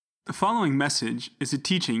The following message is a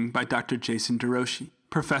teaching by Dr. Jason DeRouchie,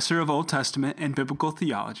 professor of Old Testament and Biblical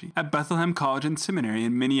Theology at Bethlehem College and Seminary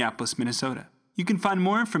in Minneapolis, Minnesota. You can find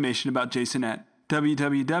more information about Jason at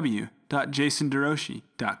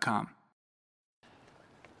www.jasonderouchie.com.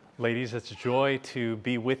 Ladies, it's a joy to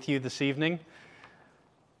be with you this evening.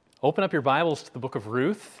 Open up your Bibles to the book of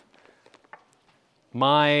Ruth.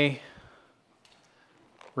 My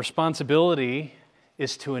responsibility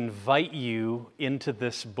is to invite you into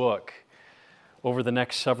this book over the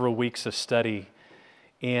next several weeks of study,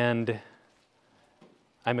 and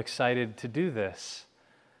I'm excited to do this.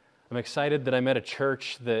 I'm excited that I'm at a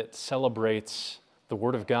church that celebrates the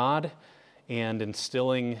Word of God and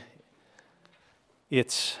instilling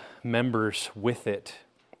its members with it.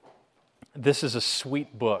 This is a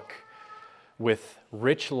sweet book with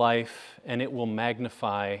rich life, and it will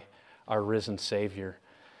magnify our risen Savior.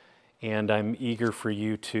 And I'm eager for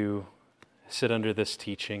you to sit under this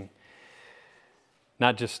teaching,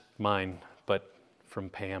 not just mine, but from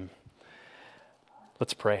Pam.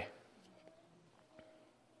 Let's pray.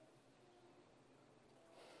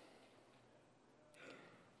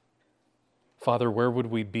 Father, where would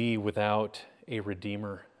we be without a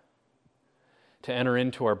Redeemer to enter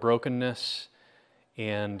into our brokenness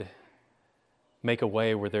and make a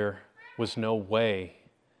way where there was no way,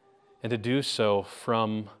 and to do so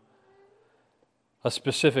from a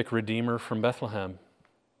specific Redeemer from Bethlehem,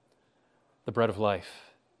 the bread of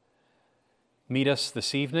life. Meet us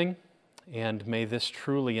this evening, and may this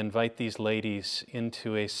truly invite these ladies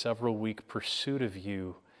into a several-week pursuit of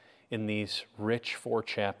you in these rich 4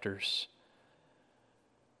 chapters.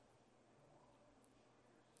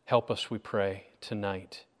 Help us, we pray,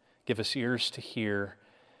 tonight. Give us ears to hear,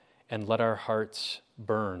 and let our hearts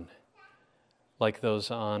burn like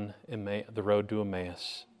those on the road to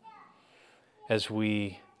Emmaus, as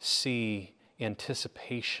we see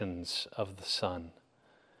anticipations of the Son.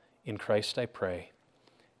 In Christ I pray,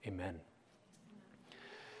 amen.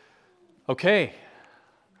 Okay,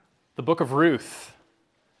 the book of Ruth.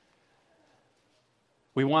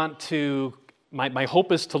 We want to, my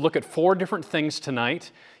hope is to look at 4 different things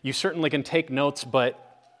tonight. You certainly can take notes, but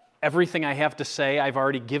everything I have to say I've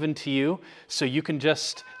already given to you, so you can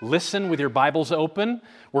just listen with your Bibles open.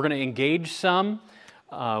 We're going to engage some,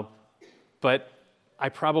 but I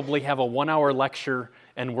probably have a 1-hour lecture,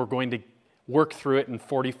 and we're going to work through it in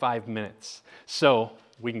 45 minutes. So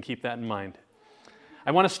we can keep that in mind. I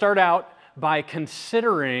want to start out by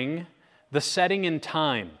considering the setting in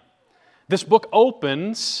time. This book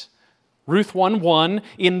opens, Ruth 1:1,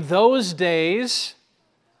 in those days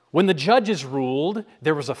when the judges ruled,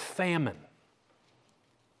 there was a famine.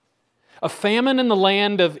 A famine in the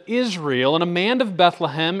land of Israel, and a man of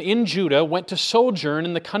Bethlehem in Judah went to sojourn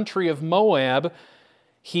in the country of Moab,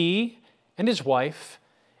 he and his wife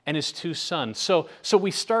and his 2 sons. So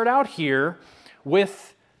we start out here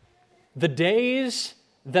with the days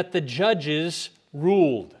that the judges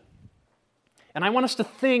ruled. And I want us to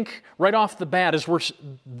think right off the bat, as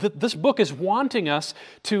this book is wanting us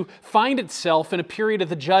to find itself in a period of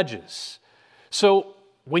the judges. So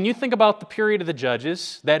when you think about the period of the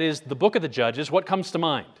judges, that is the book of the judges, what comes to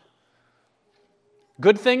mind?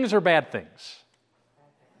 Good things or bad things?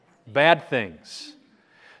 Bad things.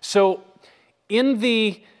 So in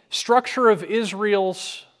the structure of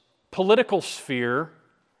Israel's political sphere,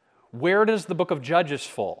 where does the book of Judges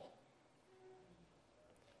fall?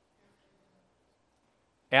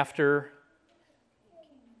 After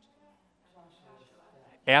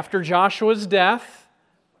Joshua's death,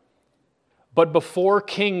 but before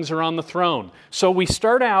kings are on the throne. So we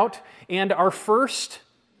start out, and our first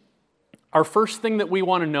thing that we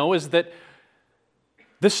want to know is that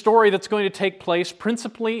this story that's going to take place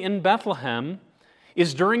principally in Bethlehem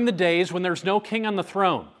is during the days when there's no king on the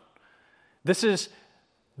throne. This is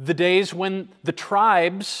the days when the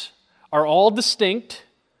tribes are all distinct,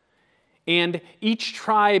 and each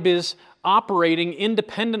tribe is operating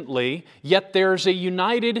independently, yet there's a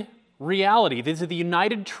united reality. These are the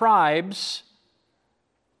united tribes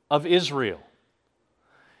of Israel.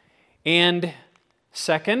 And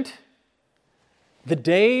second, the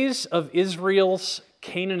days of Israel's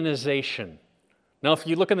Canaanization. Now, if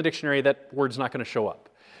you look in the dictionary, that word's not going to show up.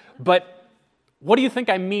 But what do you think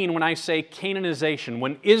I mean when I say Canaanization?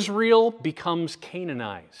 When Israel becomes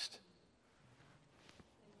Canaanized?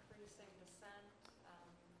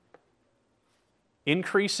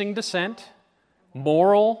 Increasing descent,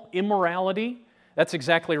 moral immorality. That's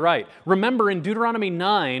exactly right. Remember, in Deuteronomy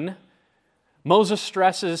 9, Moses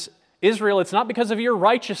stresses, Israel, it's not because of your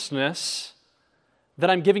righteousness that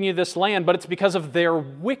I'm giving you this land, but it's because of their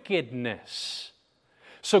wickedness.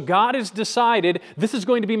 So God has decided this is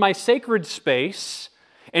going to be my sacred space,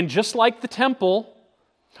 and just like the temple,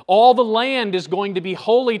 all the land is going to be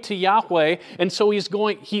holy to Yahweh, and so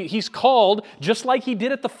he's called, just like he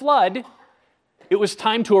did at the flood. It was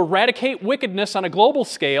time to eradicate wickedness on a global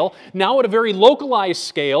scale. Now at a very localized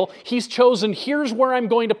scale, he's chosen, here's where I'm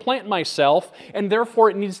going to plant myself, and therefore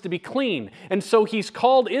it needs to be clean. And so he's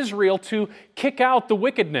called Israel to kick out the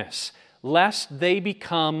wickedness, lest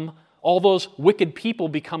all those wicked people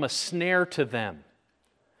become a snare to them.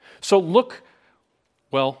 So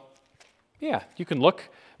you can look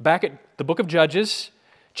back at the book of Judges,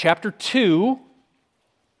 chapter 2.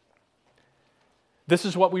 This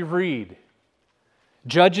is what we read.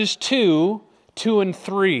 Judges 2, 2 and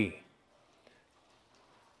 3.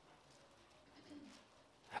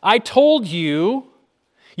 I told you,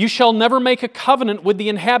 you shall never make a covenant with the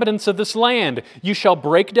inhabitants of this land. You shall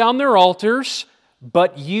break down their altars,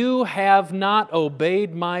 but you have not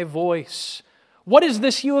obeyed my voice. What is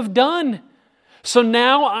this you have done? So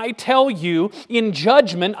now I tell you, in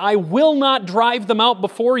judgment I will not drive them out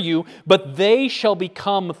before you, but they shall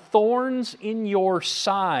become thorns in your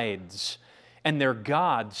sides, and their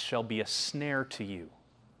gods shall be a snare to you.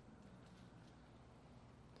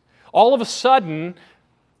 All of a sudden,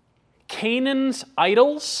 Canaan's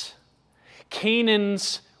idols,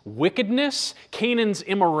 Canaan's wickedness, Canaan's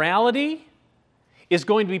immorality is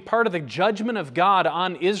going to be part of the judgment of God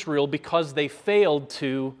on Israel because they failed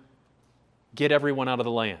to get everyone out of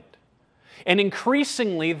the land. And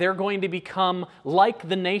increasingly, they're going to become like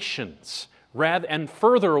the nations and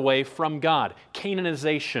further away from God.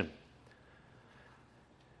 Canaanization.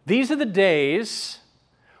 These are the days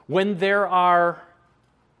when there are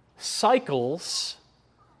cycles,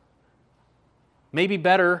 maybe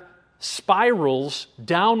better, spirals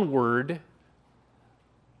downward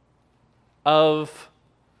of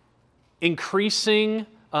increasing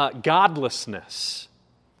godlessness.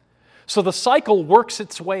 So the cycle works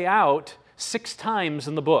its way out 6 times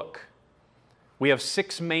in the book. We have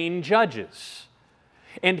 6 main judges.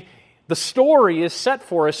 And the story is set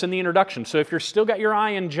for us in the introduction. So if you've still got your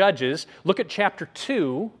eye on Judges, look at chapter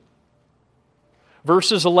 2,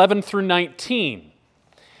 verses 11 through 19.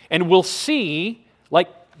 And we'll see, like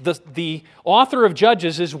the author of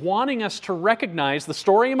Judges is wanting us to recognize the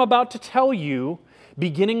story I'm about to tell you,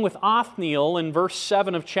 beginning with Othniel in verse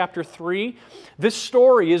 7 of chapter 3. This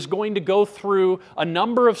story is going to go through a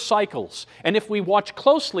number of cycles. And if we watch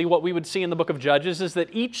closely, what we would see in the book of Judges is that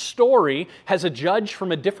each story has a judge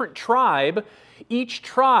from a different tribe. Each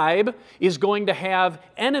tribe is going to have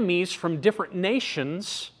enemies from different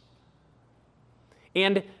nations.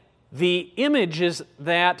 And the image is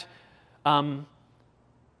that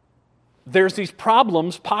there's these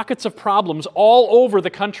problems, pockets of problems all over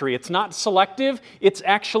the country. It's not selective. It's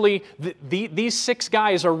actually, these 6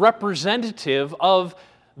 guys are representative of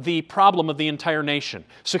the problem of the entire nation.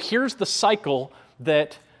 So here's the cycle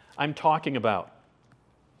that I'm talking about.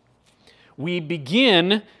 We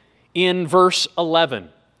begin in verse 11,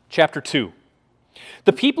 chapter 2.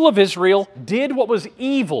 The people of Israel did what was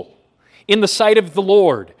evil in the sight of the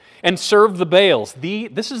Lord and served the Baals.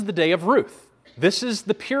 This is the day of Ruth. This is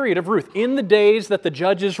the period of Ruth, in the days that the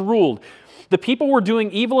judges ruled. The people were doing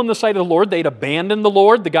evil in the sight of the Lord. They'd abandoned the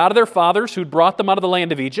Lord, the God of their fathers, who'd brought them out of the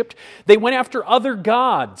land of Egypt. They went after other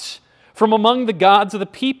gods from among the gods of the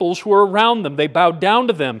peoples who were around them. They bowed down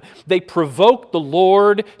to them. They provoked the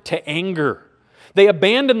Lord to anger. They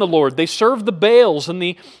abandoned the Lord. They served the Baals and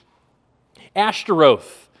the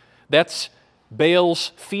Ashtaroth. That's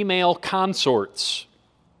Baal's female consorts.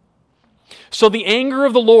 So the anger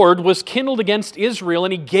of the Lord was kindled against Israel,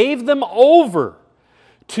 and He gave them over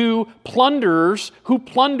to plunderers who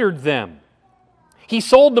plundered them. He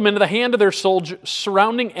sold them into the hand of their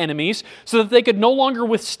surrounding enemies so that they could no longer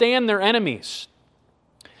withstand their enemies.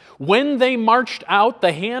 When they marched out,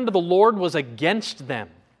 the hand of the Lord was against them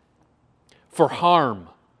for harm,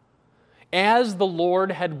 as the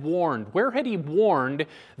Lord had warned. Where had He warned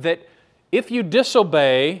that if you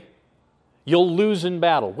disobey, you'll lose in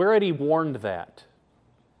battle? Where had He warned that?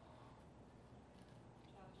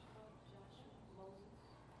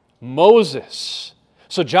 Moses.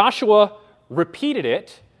 So Joshua repeated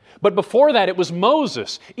it, but before that it was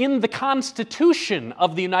Moses in the constitution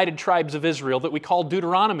of the United Tribes of Israel that we call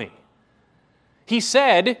Deuteronomy. He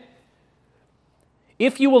said,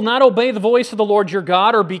 if you will not obey the voice of the Lord your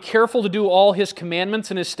God, or be careful to do all His commandments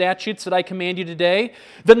and His statutes that I command you today,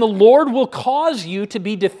 then the Lord will cause you to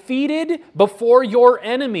be defeated before your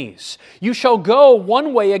enemies. You shall go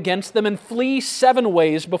one way against them and flee 7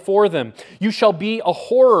 ways before them. You shall be a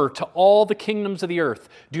horror to all the kingdoms of the earth.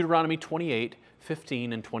 Deuteronomy 28,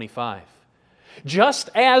 15 and 25. Just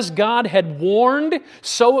as God had warned,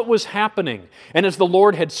 so it was happening, and as the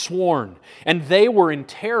Lord had sworn, and they were in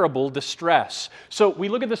terrible distress. So we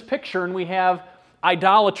look at this picture and we have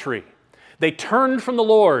idolatry. They turned from the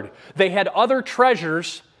Lord. They had other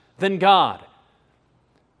treasures than God.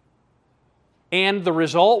 And the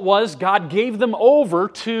result was God gave them over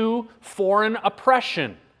to foreign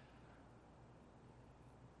oppression.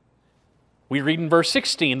 We read in verse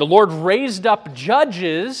 16, the Lord raised up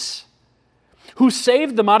judges who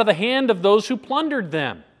saved them out of the hand of those who plundered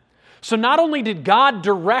them. So not only did God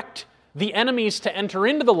direct the enemies to enter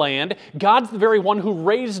into the land, God's the very one who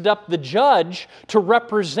raised up the judge to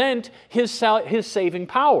represent His saving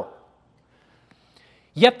power.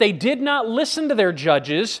 Yet they did not listen to their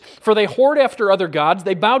judges, for they whored after other gods.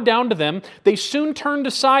 They bowed down to them. They soon turned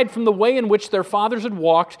aside from the way in which their fathers had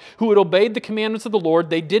walked, who had obeyed the commandments of the Lord.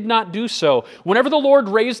 They did not do so. Whenever the Lord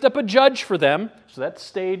raised up a judge for them, so that's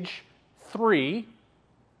stage 3.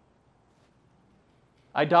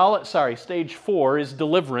 Stage 4 is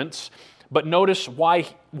deliverance. But notice why,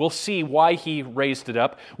 we'll see why He raised it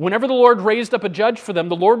up. Whenever the Lord raised up a judge for them,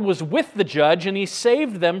 the Lord was with the judge, and He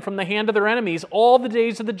saved them from the hand of their enemies all the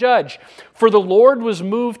days of the judge. For the Lord was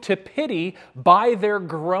moved to pity by their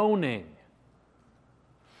groaning.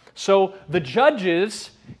 So the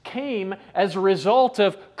judges came as a result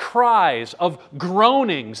of cries, of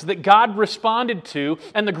groanings that God responded to,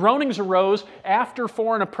 and the groanings arose after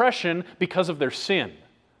foreign oppression because of their sin.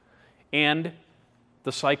 And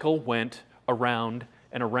the cycle went around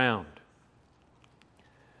and around.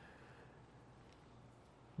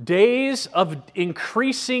 Days of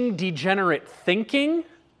increasing degenerate thinking,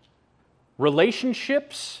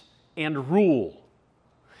 relationships, and rule.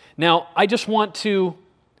 Now, I just want to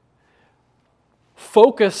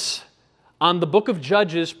focus on the book of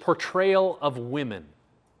Judges' portrayal of women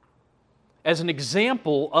as an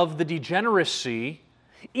example of the degeneracy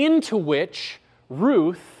into which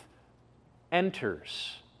Ruth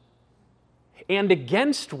enters, and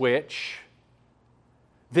against which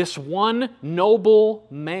this one noble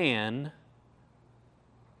man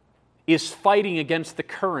is fighting against the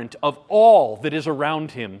current of all that is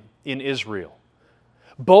around him in Israel.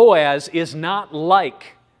 Boaz is not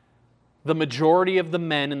like the majority of the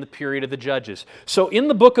men in the period of the Judges. So in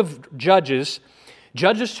the book of Judges,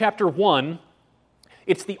 Judges chapter 1,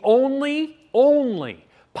 it's the only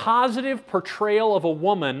positive portrayal of a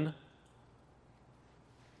woman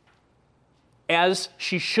as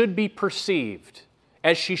she should be perceived,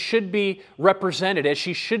 as she should be represented, as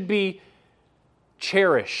she should be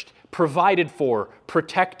cherished, provided for,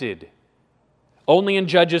 protected. Only in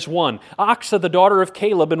Judges 1. Achsah, the daughter of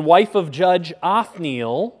Caleb and wife of Judge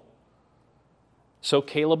Othniel, so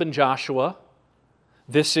Caleb and Joshua,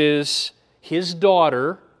 this is his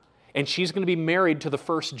daughter, and she's going to be married to the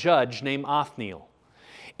first judge named Othniel.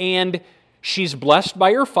 And she's blessed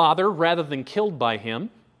by her father rather than killed by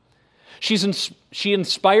him. She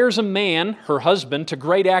inspires a man, her husband, to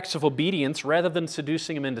great acts of obedience rather than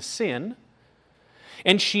seducing him into sin.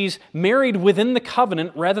 And she's married within the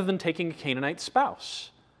covenant rather than taking a Canaanite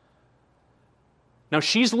spouse. Now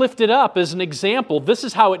she's lifted up as an example. This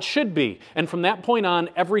is how it should be. And from that point on,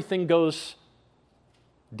 everything goes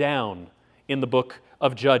down in the book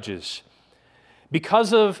of Judges.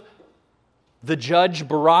 Because of the judge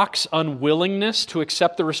Barak's unwillingness to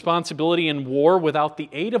accept the responsibility in war without the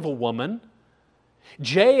aid of a woman,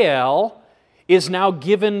 Jael is now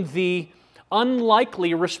given the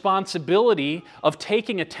unlikely responsibility of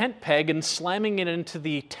taking a tent peg and slamming it into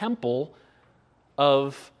the temple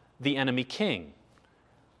of the enemy king.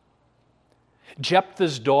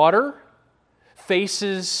 Jephthah's daughter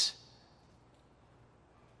faces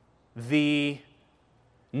the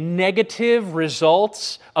negative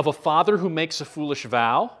results of a father who makes a foolish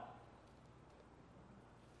vow.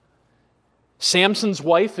 Samson's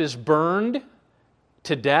wife is burned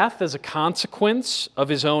to death as a consequence of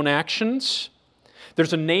his own actions.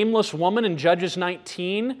 There's a nameless woman in Judges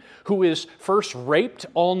 19 who is first raped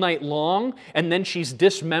all night long, and then she's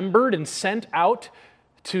dismembered and sent out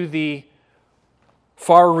to the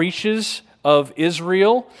far reaches of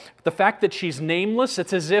Israel. The fact that she's nameless,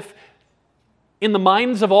 it's as if in the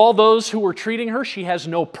minds of all those who were treating her, she has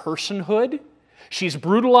no personhood. She's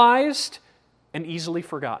brutalized and easily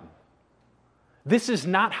forgotten. This is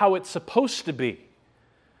not how it's supposed to be.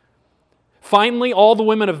 Finally, all the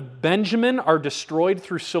women of Benjamin are destroyed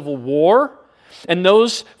through civil war, and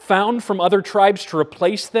those found from other tribes to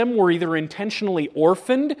replace them were either intentionally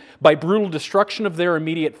orphaned by brutal destruction of their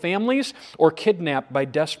immediate families or kidnapped by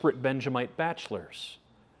desperate Benjamite bachelors.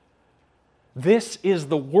 This is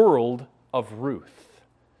the world of Ruth.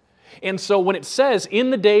 And so when it says, in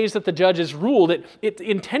the days that the judges ruled, it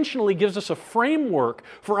intentionally gives us a framework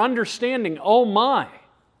for understanding, oh my.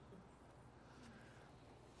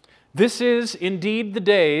 This is indeed the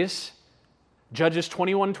days, Judges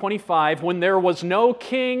 21:25, when there was no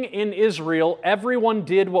king in Israel, everyone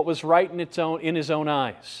did what was right in his own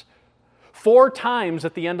eyes. 4 times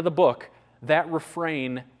at the end of the book, that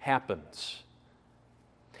refrain happens.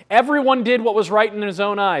 Everyone did what was right in his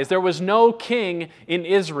own eyes. There was no king in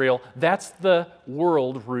Israel. That's the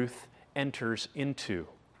world Ruth enters into.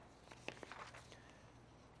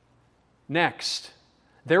 Next,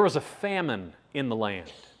 there was a famine in the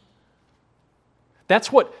land.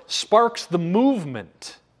 That's what sparks the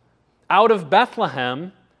movement out of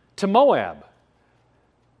Bethlehem to Moab.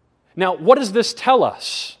 Now, what does this tell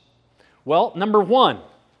us? Well, number one,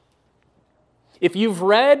 if you've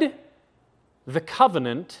read the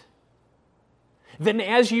covenant, then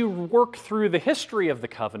as you work through the history of the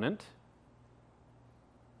covenant,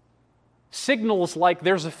 signals like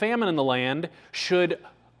there's a famine in the land should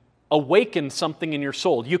awaken something in your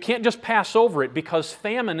soul. You can't just pass over it because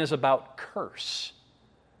famine is about curse.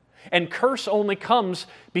 And curse only comes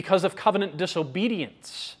because of covenant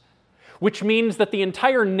disobedience, which means that the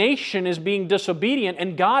entire nation is being disobedient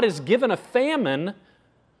and God has given a famine.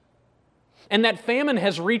 And that famine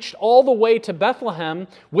has reached all the way to Bethlehem,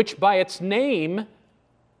 which by its name,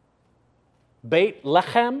 Beit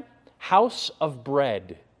Lechem, house of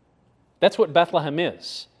bread. That's what Bethlehem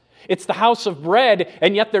is. It's the house of bread,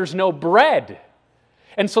 and yet there's no bread.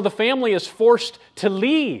 And so the family is forced to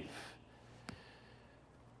leave.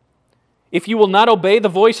 If you will not obey the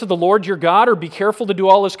voice of the Lord your God, or be careful to do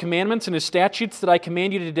all His commandments and His statutes that I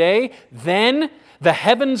command you today, then the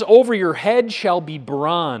heavens over your head shall be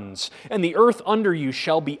bronze, and the earth under you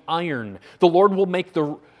shall be iron. The Lord will make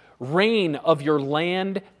the rain of your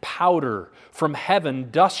land powder. From heaven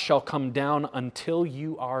dust shall come down until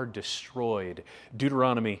you are destroyed.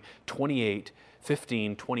 Deuteronomy 28,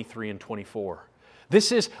 15, 23, and 24.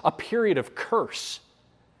 This is a period of curse.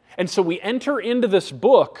 And so we enter into this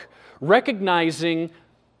book recognizing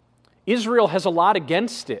Israel has a lot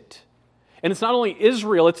against it. And it's not only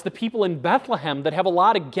Israel, it's the people in Bethlehem that have a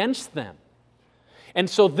lot against them. And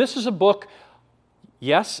so this is a book,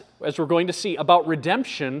 yes, as we're going to see, about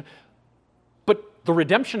redemption, but the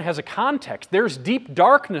redemption has a context. There's deep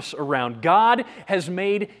darkness around. God has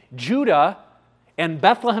made Judah, and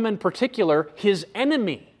Bethlehem in particular, His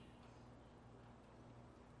enemy.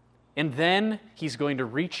 And then He's going to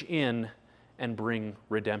reach in and bring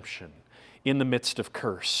redemption in the midst of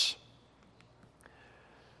curse.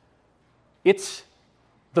 It's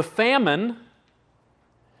the famine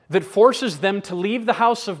that forces them to leave the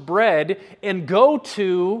house of bread and go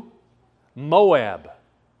to Moab.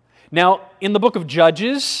 Now, in the book of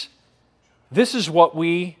Judges, this is what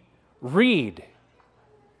we read.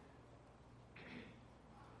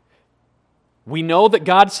 We know that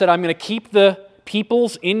God said, I'm going to keep the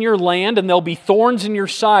peoples in your land, and there'll be thorns in your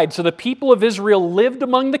side. So the people of Israel lived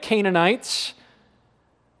among the Canaanites.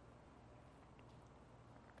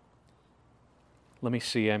 Let me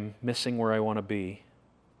see, I'm missing where I want to be.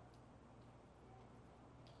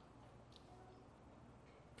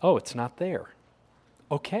 Oh, it's not there.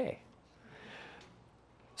 Okay.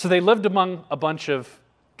 So they lived among a bunch of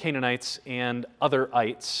Canaanites and other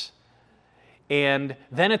ites. And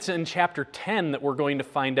then it's in chapter 10 that we're going to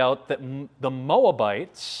find out that the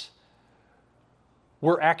Moabites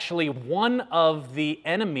were actually one of the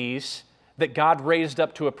enemies that God raised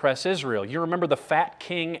up to oppress Israel. You remember the fat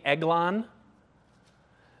king Eglon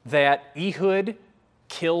that Ehud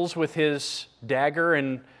kills with his dagger,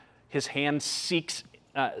 and his hand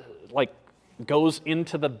goes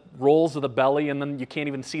into the rolls of the belly, and then you can't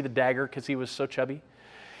even see the dagger because he was so chubby.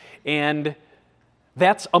 And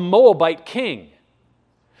that's a Moabite king.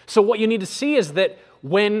 So what you need to see is that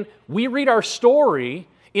when we read our story,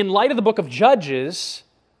 in light of the book of Judges,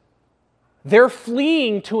 they're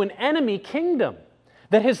fleeing to an enemy kingdom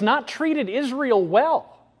that has not treated Israel well.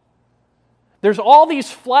 There's all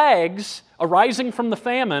these flags arising from the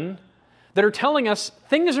famine that are telling us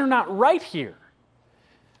things are not right here.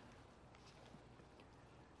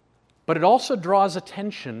 But it also draws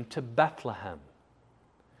attention to Bethlehem.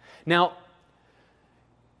 Now,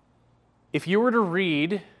 if you were to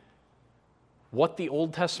read what the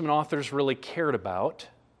Old Testament authors really cared about,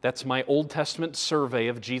 that's my Old Testament survey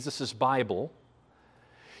of Jesus' Bible,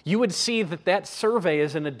 you would see that that survey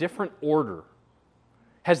is in a different order.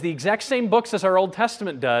 Has the exact same books as our Old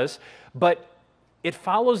Testament does, but it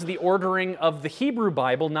follows the ordering of the Hebrew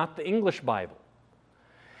Bible, not the English Bible.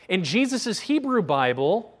 In Jesus' Hebrew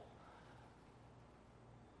Bible,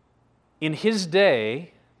 in his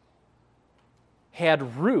day,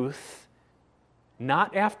 had Ruth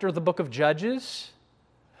not after the book of Judges,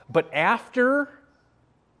 but after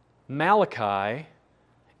Malachi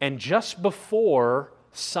and just before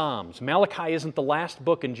Psalms. Malachi isn't the last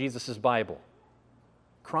book in Jesus' Bible.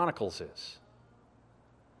 Chronicles is.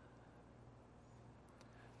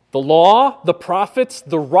 The law, the prophets,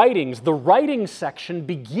 the writing section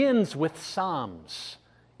begins with Psalms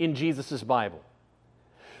in Jesus' Bible.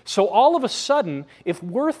 So all of a sudden, if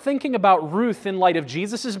we're thinking about Ruth in light of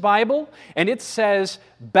Jesus' Bible, and it says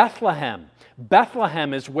Bethlehem,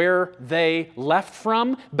 Bethlehem is where they left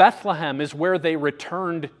from, Bethlehem is where they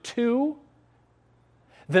returned to,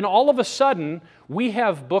 then all of a sudden, we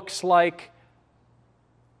have books like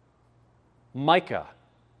Micah,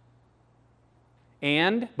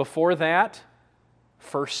 and before that,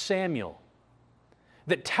 1 Samuel,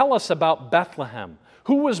 that tell us about Bethlehem.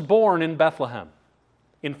 Who was born in Bethlehem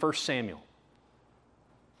in 1 Samuel?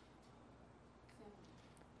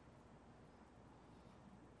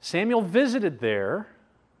 Samuel visited there.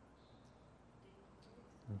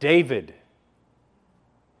 David.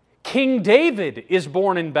 King David is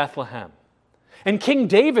born in Bethlehem. And King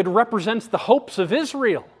David represents the hopes of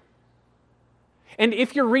Israel. And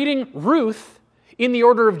if you're reading Ruth in the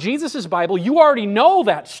order of Jesus' Bible, you already know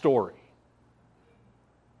that story.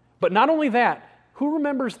 But not only that, who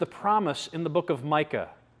remembers the promise in the book of Micah?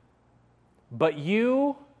 But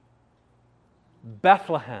you,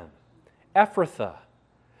 Bethlehem, Ephrathah,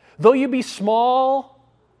 though you be small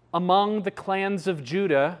among the clans of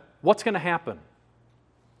Judah, what's going to happen?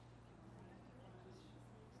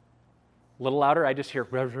 A little louder, I just hear.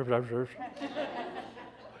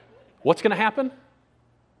 What's going to happen?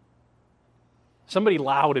 Somebody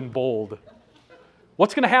loud and bold.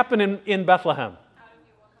 What's going to happen in Bethlehem?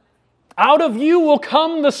 Out of you will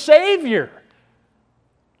come the Savior.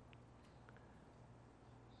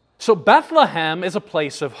 So Bethlehem is a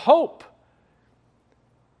place of hope.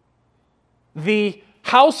 The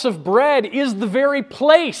house of bread is the very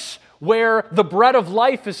place where the bread of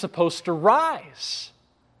life is supposed to rise.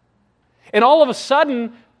 And all of a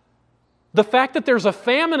sudden, the fact that there's a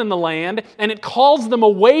famine in the land and it calls them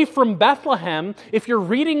away from Bethlehem, if you're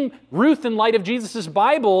reading Ruth in light of Jesus'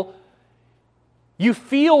 Bible, you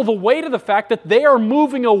feel the weight of the fact that they are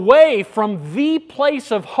moving away from the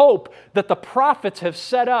place of hope that the prophets have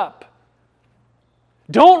set up.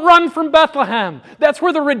 Don't run from Bethlehem. That's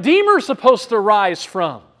where the Redeemer is supposed to rise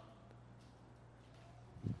from.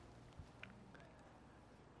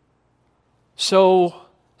 So,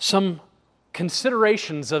 some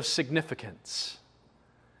considerations of significance.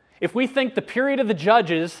 If we think the period of the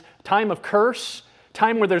Judges, time of curse,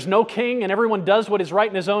 time where there's no king and everyone does what is right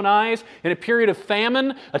in his own eyes, in a period of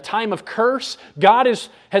famine, a time of curse, God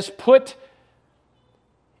has put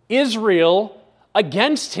Israel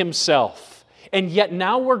against himself. And yet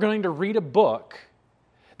now we're going to read a book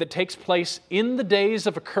that takes place in the days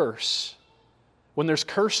of a curse, when there's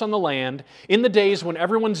curse on the land, in the days when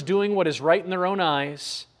everyone's doing what is right in their own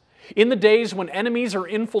eyes, in the days when enemies are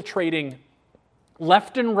infiltrating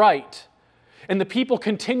left and right, and the people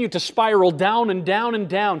continue to spiral down and down and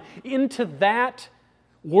down, into that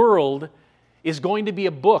world is going to be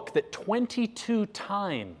a book that 22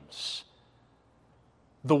 times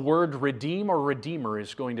the word redeem or redeemer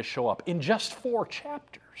is going to show up in just 4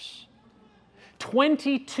 chapters.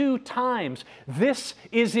 22 times. This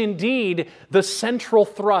is indeed the central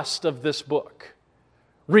thrust of this book.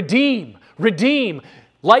 Redeem, redeem.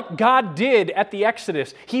 Like God did at the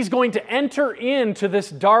Exodus, He's going to enter into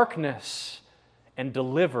this darkness and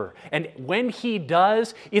deliver. And when He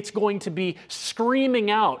does, it's going to be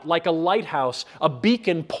screaming out like a lighthouse, a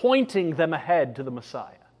beacon pointing them ahead to the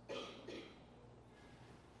Messiah.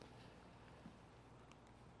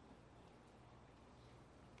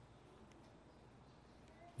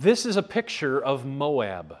 This is a picture of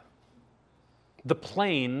Moab, the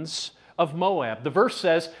plains of Moab. The verse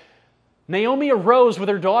says, Naomi arose with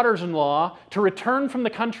her daughters-in-law to return from the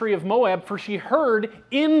country of Moab, for she heard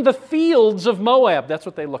in the fields of Moab. That's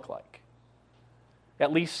what they look like,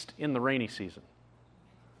 at least in the rainy season.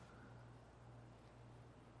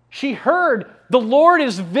 She heard the Lord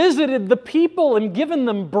has visited the people and given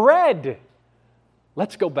them bread.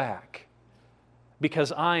 Let's go back,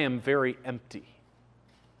 because I am very empty.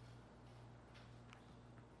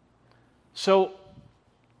 So,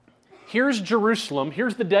 here's Jerusalem,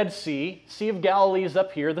 here's the Dead Sea, Sea of Galilee is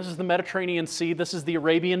up here, this is the Mediterranean Sea, this is the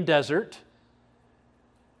Arabian Desert.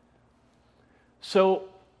 So,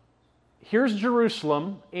 here's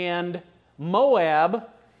Jerusalem, and Moab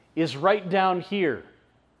is right down here.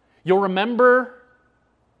 You'll remember,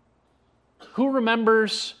 who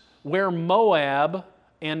remembers where Moab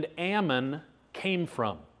and Ammon came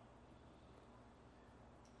from?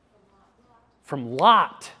 From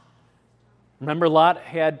Lot. Remember, Lot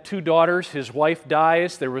had 2 daughters. His wife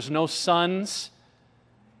dies. There was no sons.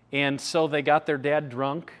 And so they got their dad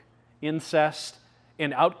drunk, incest,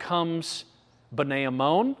 and out comes Bnei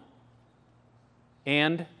Ammon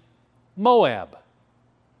and Moab.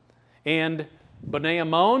 And Bnei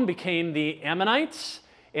Ammon became the Ammonites,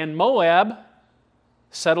 and Moab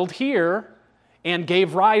settled here and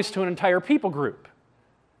gave rise to an entire people group.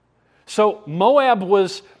 So Moab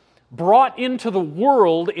was brought into the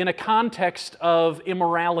world in a context of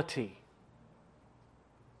immorality.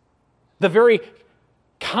 The very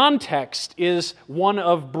context is one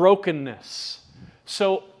of brokenness.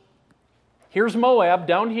 So here's Moab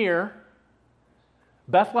down here.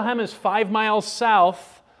 Bethlehem is 5 miles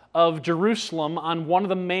south of Jerusalem on one of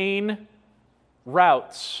the main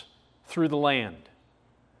routes through the land.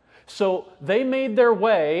 So they made their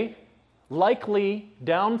way, likely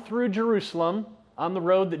down through Jerusalem, on the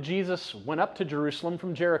road that Jesus went up to Jerusalem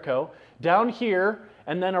from Jericho, down here,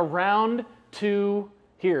 and then around to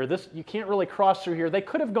here. This, you can't really cross through here. They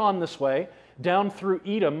could have gone this way, down through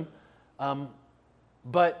Edom,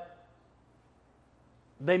 but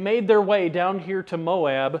they made their way down here to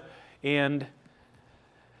Moab, and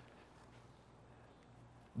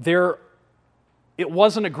it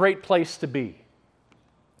wasn't a great place to be.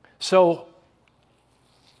 So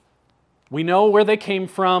we know where they came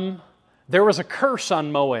from. There was a curse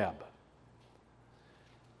on Moab.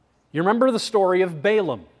 You remember the story of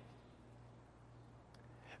Balaam.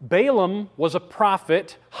 Balaam was a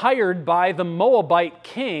prophet hired by the Moabite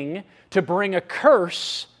king to bring a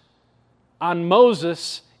curse on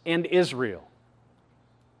Moses and Israel.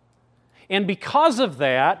 And because of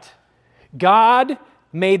that, God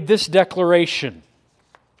made this declaration: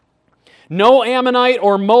 no Ammonite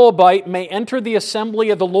or Moabite may enter the assembly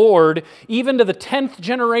of the Lord, even to the 10th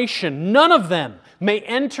generation. None of them may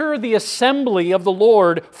enter the assembly of the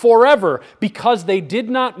Lord forever, because they did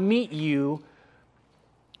not meet you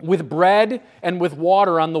with bread and with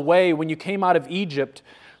water on the way when you came out of Egypt,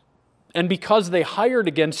 and because they hired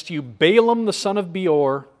against you Balaam the son of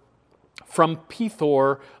Beor from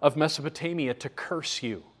Pethor of Mesopotamia to curse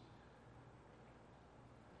you.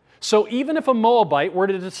 So even if a Moabite were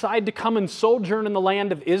to decide to come and sojourn in the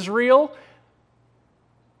land of Israel,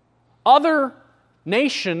 other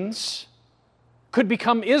nations could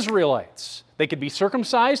become Israelites. They could be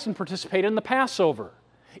circumcised and participate in the Passover.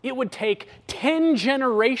 It would take 10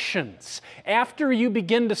 generations after you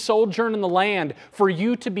begin to sojourn in the land for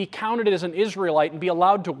you to be counted as an Israelite and be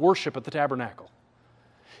allowed to worship at the tabernacle.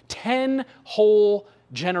 10 whole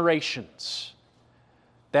generations.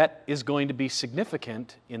 That is going to be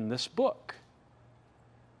significant in this book.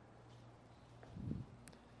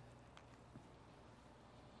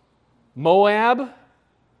 Moab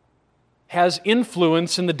has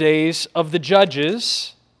influence in the days of the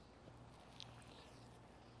judges.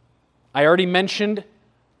 I already mentioned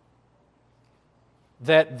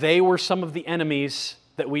that they were some of the enemies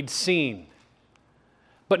that we'd seen.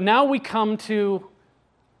 But now we come to,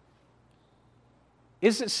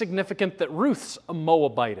 is it significant that Ruth's a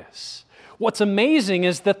Moabitess? What's amazing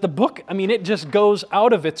is that the book, it just goes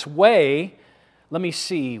out of its way. Let me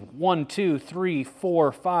see, 1, 2, 3,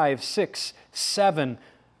 4, 5, 6, 7.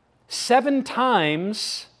 7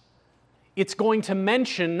 times it's going to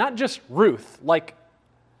mention not just Ruth, like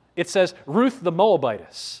it says Ruth the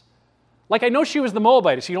Moabitess. Like, I know she was the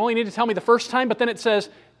Moabitess. You only need to tell me the first time, but then it says,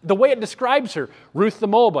 the way it describes her, Ruth the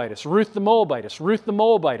Moabitess, Ruth the Moabitess, Ruth the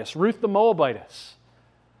Moabitess, Ruth the Moabitess.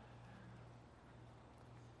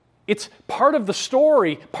 It's part of the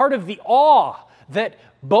story, part of the awe that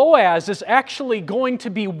Boaz is actually going to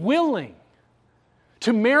be willing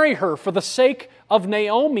to marry her for the sake of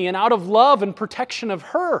Naomi and out of love and protection of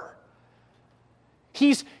her.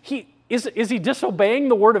 Is he disobeying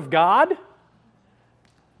the word of God?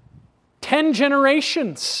 10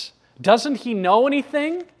 generations. Doesn't he know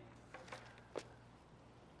anything?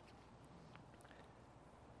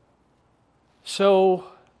 So,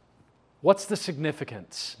 what's the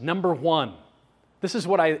significance? Number 1, this is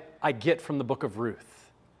what I get from the book of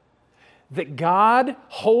Ruth. That God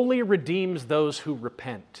wholly redeems those who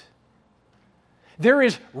repent. There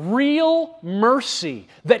is real mercy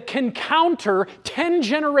that can counter 10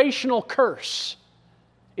 generational curse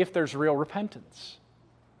if there's real repentance.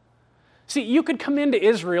 See, you could come into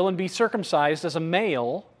Israel and be circumcised as a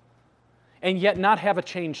male and yet not have a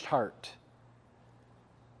changed heart.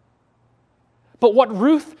 But what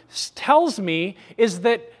Ruth tells me is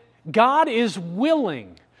that God is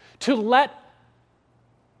willing to let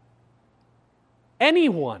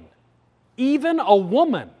anyone, even a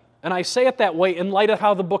woman, And I say it that way in light of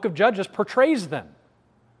how the book of Judges portrays them.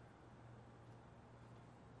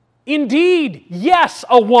 Indeed, yes,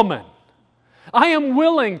 a woman. I am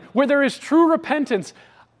willing, where there is true repentance,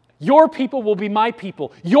 your people will be my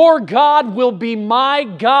people. Your God will be my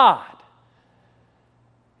God.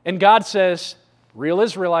 And God says, real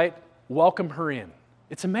Israelite, welcome her in.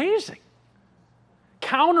 It's amazing.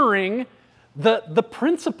 Countering the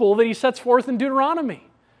principle that he sets forth in Deuteronomy.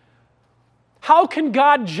 How can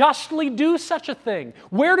God justly do such a thing?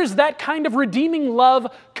 Where does that kind of redeeming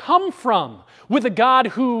love come from with a God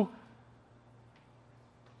who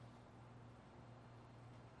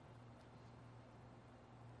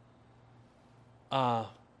how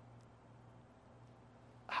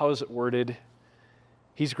is it worded?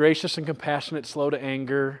 He's gracious and compassionate, slow to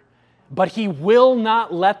anger, but he will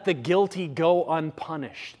not let the guilty go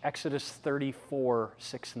unpunished. Exodus 34,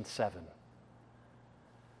 6 and 7.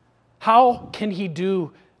 How can he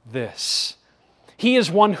do this? He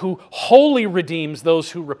is one who wholly redeems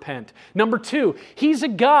those who repent. Number two, he's a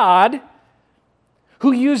God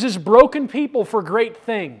who uses broken people for great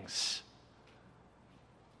things.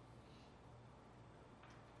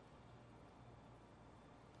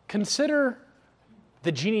 Consider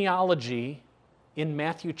the genealogy in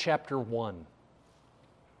Matthew chapter 1.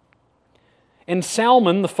 And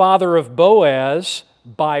Salmon, the father of Boaz,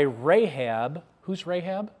 by Rahab. Who's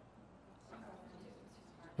Rahab?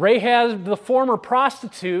 Rahab, the former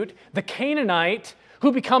prostitute, the Canaanite,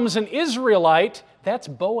 who becomes an Israelite. That's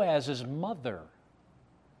Boaz's mother.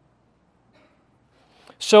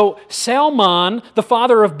 So Salmon, the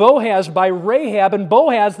father of Boaz, by Rahab, and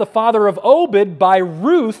Boaz, the father of Obed, by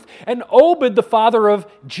Ruth, and Obed, the father of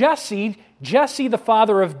Jesse, Jesse, the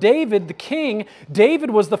father of David, the king.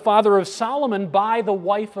 David was the father of Solomon by the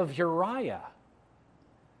wife of Uriah.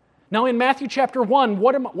 Now in Matthew chapter 1,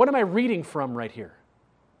 what am I reading from right here?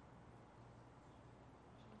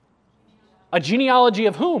 A genealogy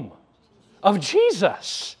of whom? Of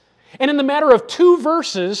Jesus. And in the matter of 2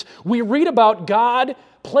 verses, we read about God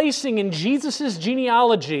placing in Jesus'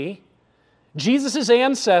 genealogy, Jesus'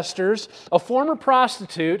 ancestors, a former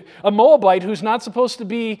prostitute, a Moabite who's not supposed to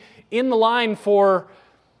be in the line for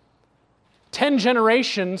 10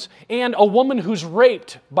 generations, and a woman who's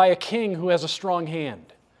raped by a king who has a strong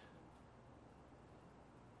hand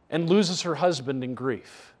and loses her husband in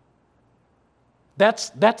grief.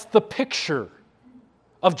 That's the picture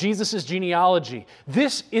of Jesus' genealogy.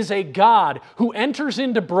 This is a God who enters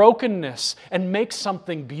into brokenness and makes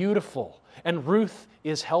something beautiful. And Ruth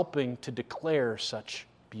is helping to declare such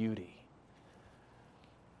beauty.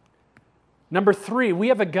 Number 3, we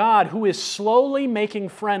have a God who is slowly making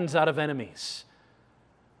friends out of enemies.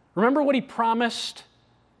 Remember what he promised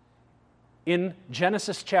in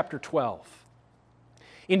Genesis chapter 12.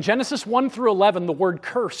 In Genesis 1 through 11, the word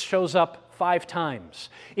curse shows up 5 times.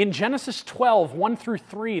 In Genesis 12, 1 through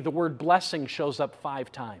 3, the word blessing shows up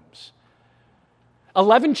 5 times.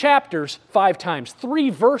 11 chapters, 5 times. 3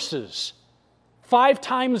 verses, 5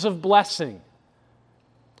 times of blessing.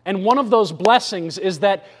 And one of those blessings is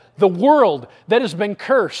that the world that has been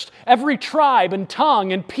cursed, every tribe and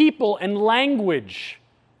tongue and people and language,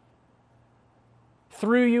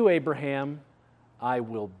 through you, Abraham, I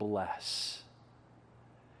will bless.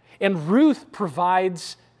 And Ruth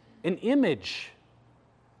provides an image,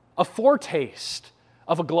 a foretaste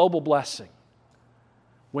of a global blessing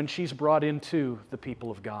when she's brought into the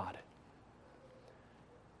people of God.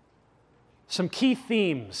 Some key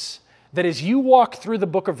themes that as you walk through the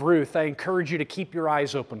book of Ruth, I encourage you to keep your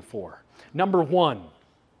eyes open for. Number 1,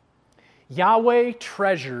 Yahweh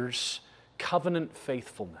treasures covenant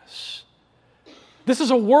faithfulness. This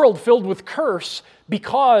is a world filled with curse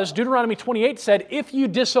because Deuteronomy 28 said, if you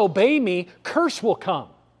disobey me, curse will come.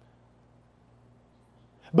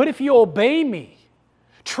 But if you obey me,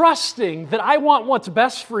 trusting that I want what's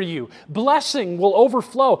best for you, blessing will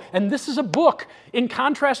overflow. And this is a book, in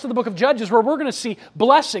contrast to the book of Judges, where we're going to see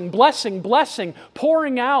blessing, blessing, blessing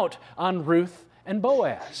pouring out on Ruth and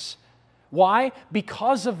Boaz. Why?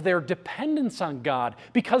 Because of their dependence on God,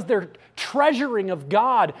 because their treasuring of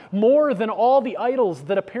God more than all the idols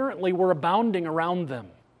that apparently were abounding around them.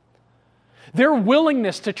 Their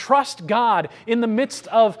willingness to trust God in the midst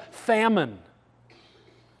of famine.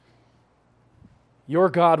 Your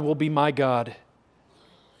God will be my God.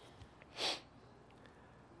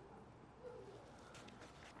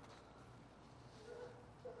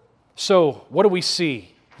 So, what do we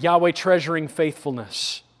see? Yahweh treasuring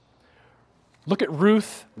faithfulness. Look at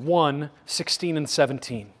Ruth 1, 16 and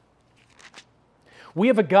 17. We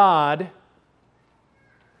have a God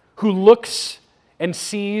who looks and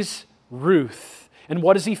sees Ruth. And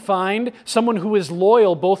what does he find? Someone who is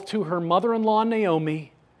loyal both to her mother-in-law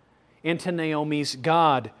Naomi and to Naomi's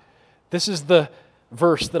God. This is the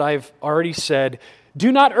verse that I've already said.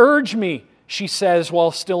 Do not urge me, she says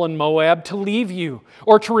while still in Moab, to leave you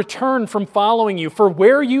or to return from following you. For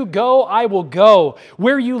where you go, I will go.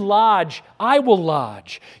 Where you lodge, I will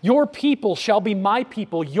lodge. Your people shall be my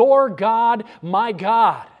people, your God, my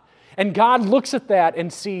God. And God looks at that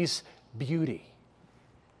and sees beauty.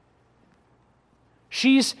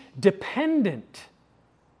 She's dependent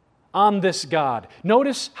on this God.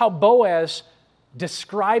 Notice how Boaz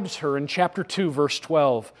describes her in chapter 2, verse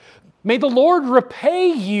 12. May the Lord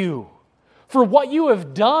repay you for what you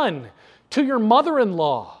have done to your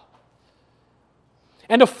mother-in-law,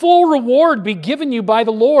 and a full reward be given you by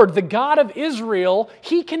the Lord, the God of Israel.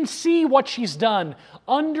 He can see what she's done,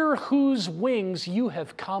 under whose wings you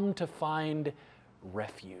have come to find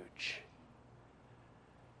refuge.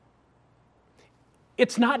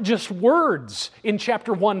 It's not just words in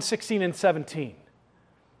chapter 1, 16 and 17.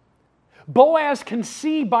 Boaz can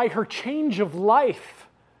see by her change of life,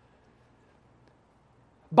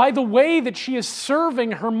 by the way that she is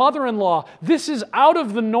serving her mother-in-law, this is out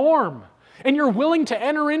of the norm. And you're willing to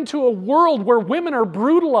enter into a world where women are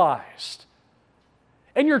brutalized.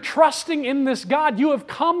 And you're trusting in this God. You have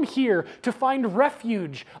come here to find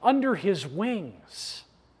refuge under His wings.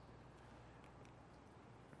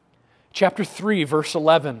 Chapter 3, verse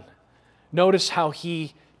 11. Notice how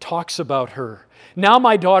he talks about her. Now,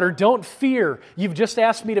 my daughter, don't fear. You've just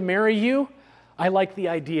asked me to marry you. I like the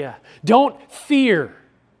idea. Don't fear.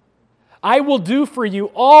 I will do for you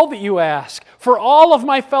all that you ask. For all of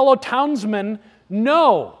my fellow townsmen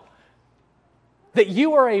know that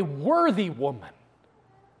you are a worthy woman.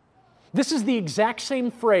 This is the exact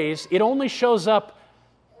same phrase. It only shows up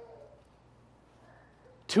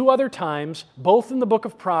 2 other times, both in the book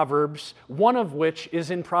of Proverbs, one of which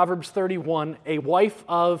is in Proverbs 31, a wife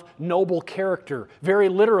of noble character. Very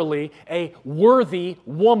literally, a worthy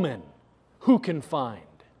woman. Who can find?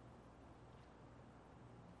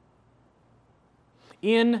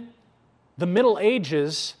 In the Middle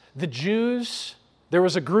Ages, there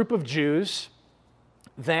was a group of Jews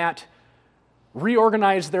that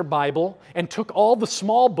reorganized their Bible and took all the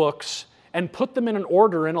small books and put them in an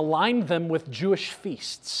order and aligned them with Jewish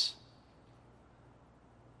feasts.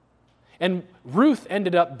 And Ruth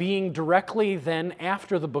ended up being directly then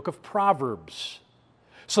after the book of Proverbs.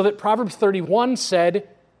 So that Proverbs 31 said,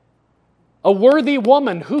 a worthy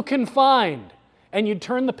woman who can find? And you'd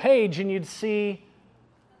turn the page and you'd see,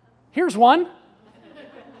 here's one.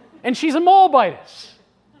 And she's a Moabitess.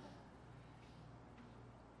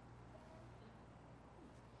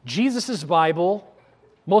 Jesus' Bible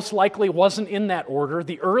most likely wasn't in that order.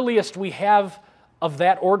 The earliest we have of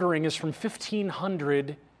that ordering is from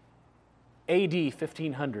 1500 AD,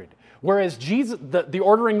 1500. Whereas Jesus, the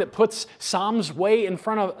ordering that puts Ruth in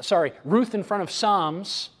front of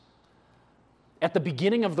Psalms at the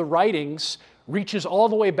beginning of the writings reaches all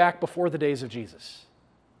the way back before the days of Jesus.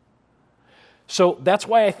 So that's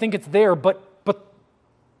why I think it's there, but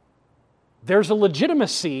there's a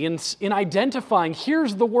legitimacy in identifying,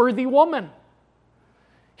 here's the worthy woman.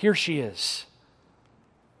 Here she is.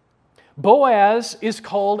 Boaz is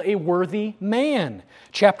called a worthy man.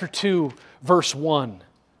 Chapter 2, verse 1.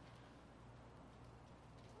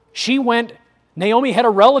 Naomi had a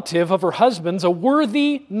relative of her husband's, a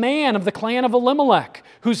worthy man of the clan of Elimelech,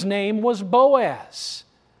 whose name was Boaz.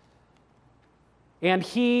 And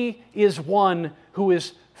he is one who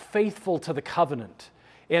is faithful to the covenant.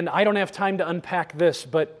 And I don't have time to unpack this,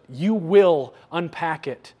 but you will unpack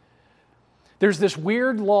it. There's this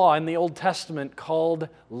weird law in the Old Testament called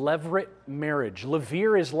levirate marriage.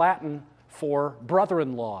 Levir is Latin for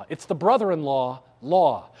brother-in-law. It's the brother-in-law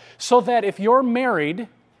law. So that if you're married,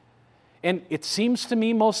 and it seems to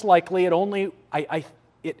me most likely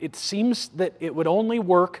it seems that it would only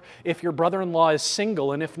work if your brother-in-law is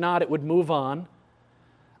single, and if not, it would move on.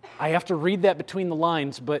 I have to read that between the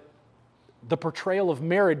lines, but the portrayal of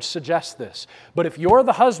marriage suggests this. But if you're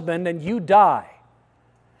the husband and you die,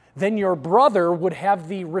 then your brother would have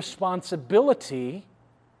the responsibility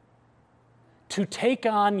to take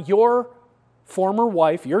on your former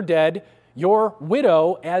wife, you're dead, your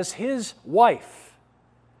widow, as his wife.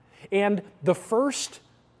 And the first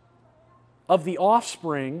of the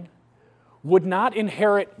offspring would not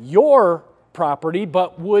inherit your property,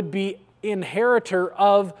 but would be inheritor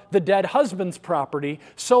of the dead husband's property,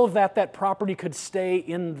 so that that property could stay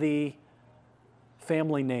in the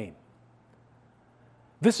family name.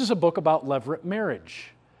 This is a book about levirate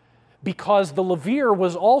marriage, because the levir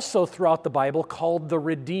was also throughout the Bible called the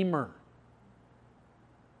Redeemer.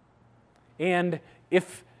 And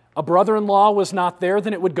if a brother-in-law was not there,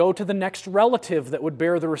 then it would go to the next relative that would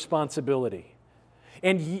bear the responsibility.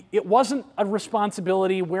 And it wasn't a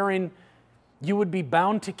responsibility wherein you would be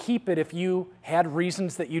bound to keep it if you had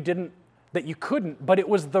reasons that you couldn't, but it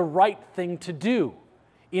was the right thing to do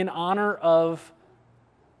in honor of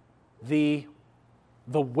the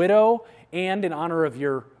widow and in honor of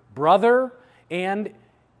your brother, and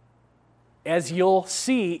as you'll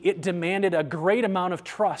see, it demanded a great amount of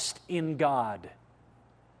trust in God.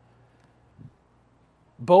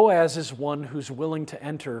 Boaz is one who's willing to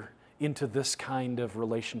enter into this kind of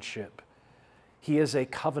relationship. He is a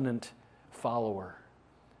covenant follower.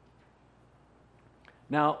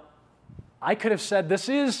 Now, I could have said this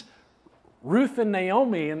is Ruth and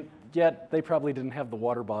Naomi, and yet they probably didn't have the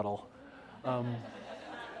water bottle.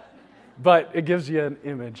 But it gives you an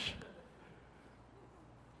image.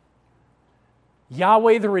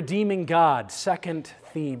 Yahweh the redeeming God, second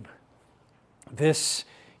theme. This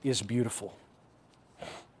is beautiful.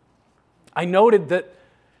 I noted that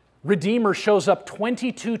Redeemer shows up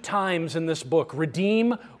 22 times in this book.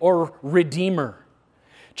 Redeem or Redeemer.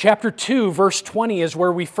 Chapter 2, verse 20 is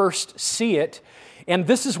where we first see it. And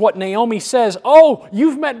this is what Naomi says, "Oh,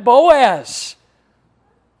 you've met Boaz.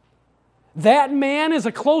 That man is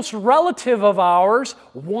a close relative of ours,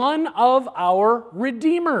 one of our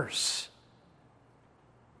redeemers."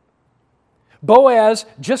 Boaz,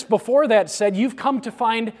 just before that, said, "You've come to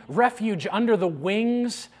find refuge under the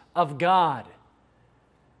wings of God."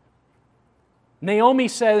 Naomi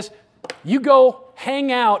says, "You go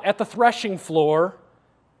hang out at the threshing floor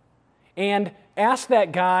and ask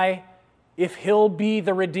that guy if he'll be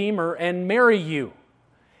the Redeemer and marry you."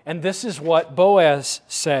 And this is what Boaz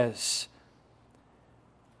says.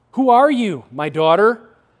 "Who are you, my daughter?"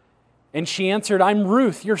 And she answered, "I'm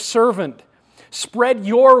Ruth, your servant. Spread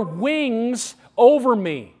your wings over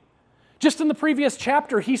me." Just in the previous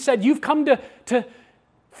chapter, he said, "You've come to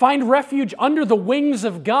find refuge under the wings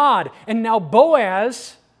of God." And now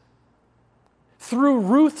Boaz, through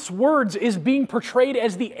Ruth's words, is being portrayed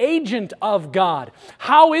as the agent of God.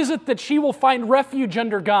 How is it that she will find refuge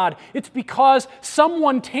under God? It's because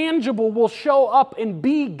someone tangible will show up and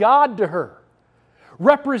be God to her,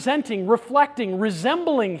 representing, reflecting,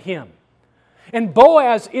 resembling Him. And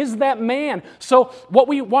Boaz is that man. So what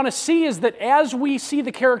we want to see is that as we see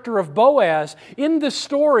the character of Boaz in this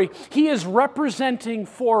story, he is representing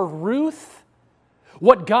for Ruth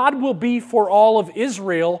what God will be for all of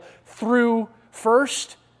Israel through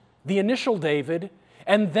first the initial David,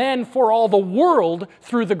 and then for all the world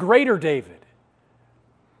through the greater David.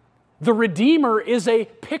 The Redeemer is a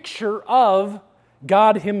picture of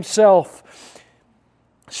God Himself.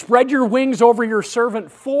 "Spread your wings over your servant,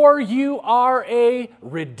 for you are a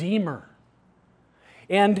Redeemer."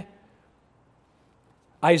 And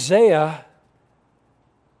Isaiah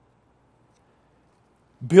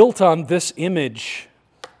built on this image.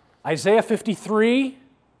 Isaiah 53,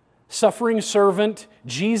 suffering servant,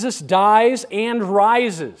 Jesus dies and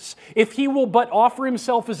rises. If He will but offer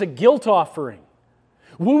Himself as a guilt offering,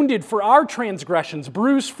 wounded for our transgressions,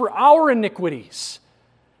 bruised for our iniquities,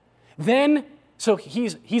 then so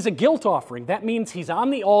he's a guilt offering. That means He's on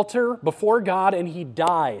the altar before God and He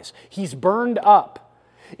dies. He's burned up.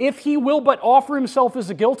 If He will but offer Himself as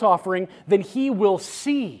a guilt offering, then He will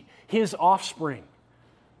see His offspring.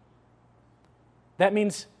 That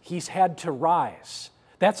means He's had to rise.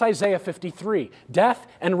 That's Isaiah 53, death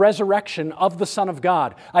and resurrection of the Son of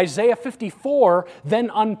God. Isaiah 54 then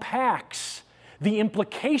unpacks the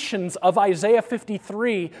implications of Isaiah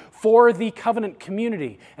 53 for the covenant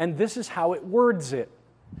community. And this is how it words it.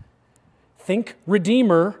 Think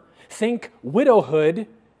Redeemer, think widowhood,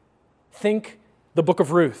 think the book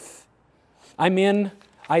of Ruth. I'm in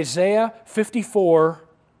Isaiah 54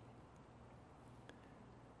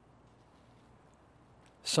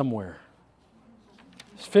 somewhere.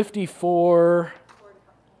 54,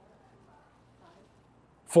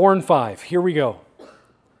 4 and 5. Here we go.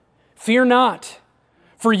 "Fear not,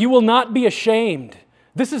 for you will not be ashamed."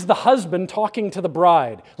 This is the husband talking to the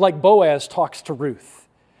bride, like Boaz talks to Ruth.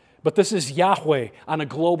 But this is Yahweh on a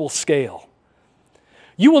global scale.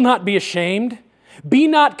 "You will not be ashamed. Be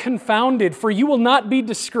not confounded, for you will not be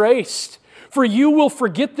disgraced. For you will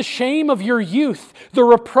forget the shame of your youth, the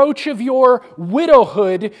reproach of your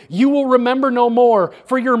widowhood you will remember no more.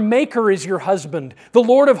 For your Maker is your husband, the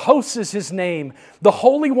Lord of hosts is His name. The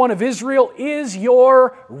Holy One of Israel is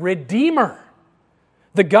your Redeemer.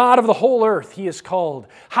 The God of the whole earth He is called.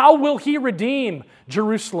 How will He redeem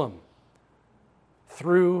Jerusalem?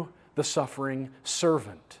 Through the suffering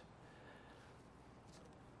servant."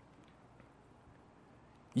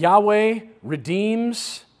 Yahweh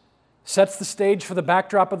redeems sets the stage for the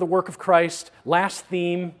backdrop of the work of Christ. Last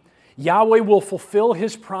theme, Yahweh will fulfill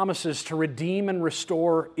His promises to redeem and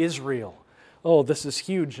restore Israel. Oh, this is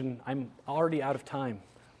huge, and I'm already out of time.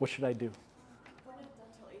 What should I do?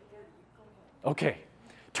 Okay,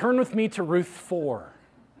 turn with me to Ruth 4.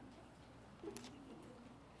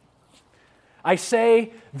 I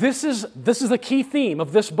say this is the key theme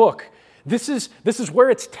of this book. This is where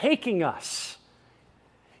it's taking us.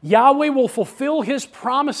 Yahweh will fulfill His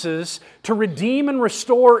promises to redeem and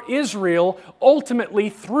restore Israel ultimately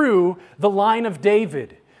through the line of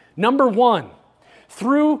David. Number one,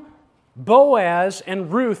 through Boaz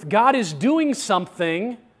and Ruth, God is doing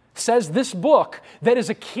something, says this book, that is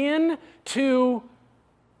akin to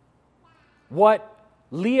what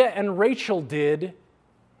Leah and Rachel did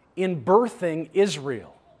in birthing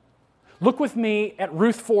Israel. Look with me at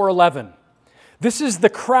Ruth 4:11. This is the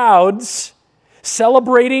crowds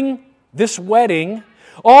celebrating this wedding.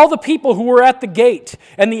 All the people who were at the gate,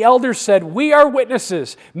 and the elders said, "We are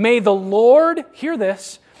witnesses. May the Lord," hear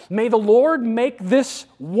this, "may the Lord make this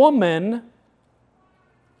woman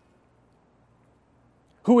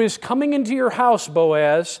who is coming into your house,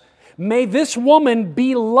 Boaz, may this woman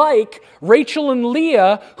be like Rachel and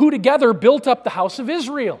Leah, who together built up the house of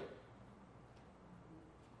Israel."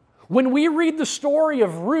 When we read the story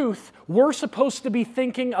of Ruth, we're supposed to be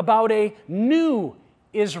thinking about a new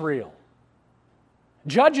Israel.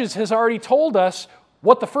 Judges has already told us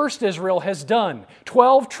what the first Israel has done.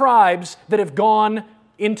 12 tribes that have gone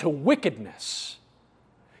into wickedness,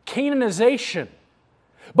 Canaanization.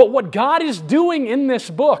 But what God is doing in this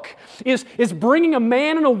book is bringing a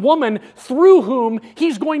man and a woman through whom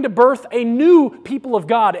He's going to birth a new people of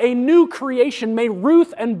God, a new creation. May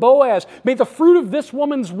Ruth and Boaz, may the fruit of this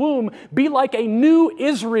woman's womb be like a new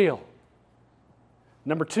Israel.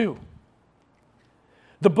 Number two,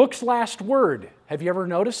 the book's last word. Have you ever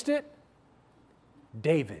noticed it?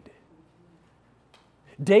 David.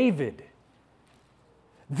 David.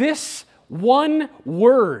 This one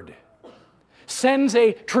word sends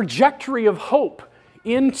a trajectory of hope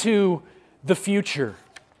into the future.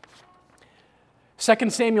 2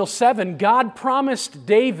 Samuel 7, God promised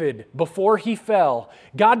David before he fell,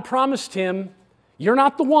 God promised him, "You're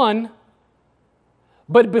not the one,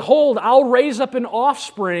 but behold, I'll raise up an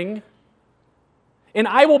offspring, and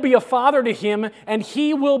I will be a father to him, and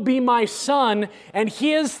he will be my son, and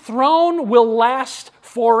his throne will last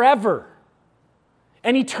forever."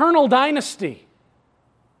 An eternal dynasty.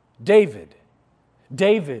 David.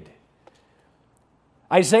 David.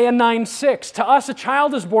 Isaiah 9:6, "To us a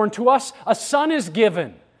child is born, to us a son is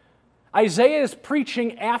given." Isaiah is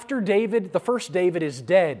preaching after David, the first David, is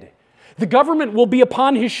dead. The government will be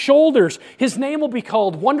upon his shoulders. His name will be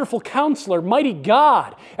called Wonderful Counselor, Mighty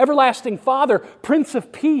God, Everlasting Father, Prince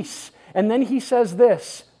of Peace. And then he says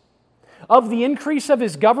this, "Of the increase of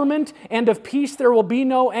his government and of peace there will be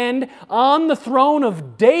no end on the throne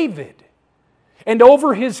of David and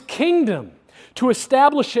over his kingdom, to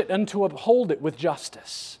establish it and to uphold it with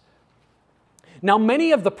justice." Now,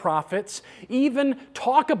 many of the prophets even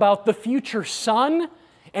talk about the future son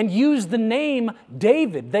and use the name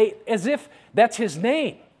David, as if that's his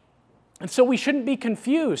name. And so we shouldn't be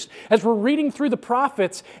confused as we're reading through the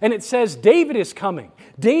prophets and it says David is coming.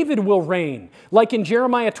 David will reign. Like in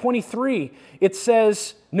Jeremiah 23, it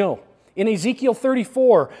says, no, in Ezekiel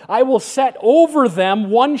 34, "I will set over them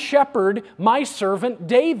one shepherd, my servant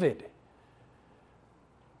David."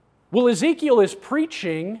 Well, Ezekiel is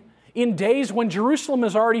preaching in days when Jerusalem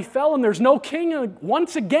has already fell and there's no king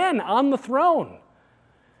once again on the throne.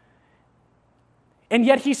 And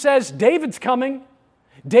yet he says, David's coming.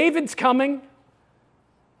 David's coming.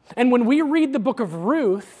 And when we read the book of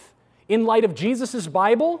Ruth in light of Jesus'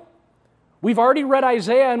 Bible, we've already read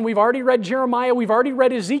Isaiah and we've already read Jeremiah, we've already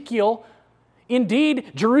read Ezekiel.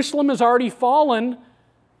 Indeed, Jerusalem has already fallen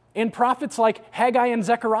and prophets like Haggai and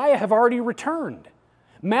Zechariah have already returned.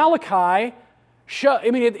 Malachi,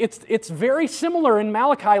 it's very similar in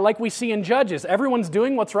Malachi like we see in Judges. Everyone's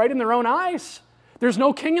doing what's right in their own eyes. There's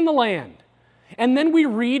no king in the land. And then we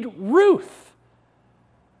read Ruth.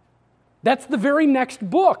 That's the very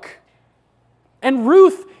next book. And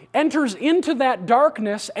Ruth enters into that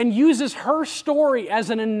darkness and uses her story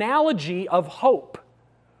as an analogy of hope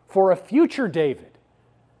for a future David.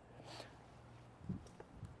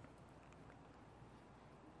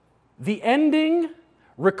 The ending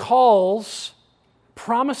recalls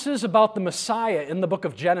promises about the Messiah in the book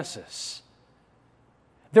of Genesis.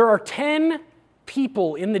 There are 10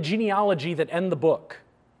 people in the genealogy that end the book.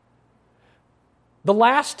 The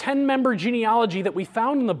last 10-member genealogy that we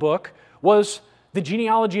found in the book was the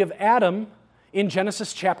genealogy of Adam in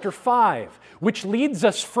Genesis chapter 5, which leads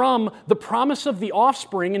us from the promise of the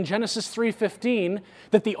offspring in Genesis 3:15,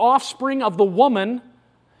 that the offspring of the woman,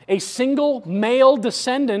 a single male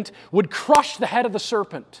descendant, would crush the head of the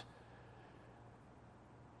serpent.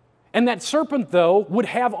 And that serpent, though, would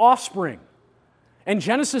have offspring. And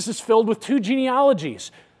Genesis is filled with two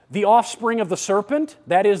genealogies. The offspring of the serpent,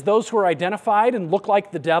 that is, those who are identified and look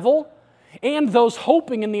like the devil, and those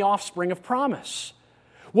hoping in the offspring of promise.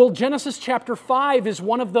 Well, Genesis chapter 5 is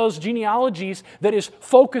one of those genealogies that is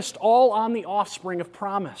focused all on the offspring of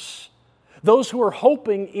promise. Those who are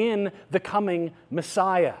hoping in the coming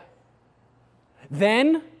Messiah.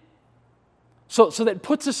 Then, so that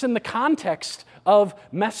puts us in the context of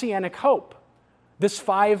messianic hope, this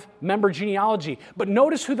 5-member genealogy. But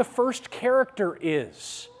notice who the first character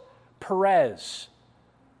is. Perez.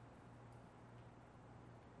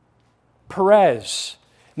 Perez.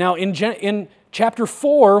 Now, in chapter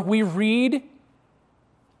 4, we read,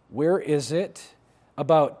 where is it?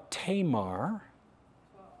 About Tamar.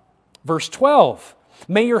 Verse 12.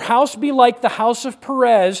 May your house be like the house of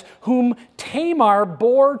Perez, whom Tamar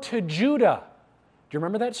bore to Judah. Do you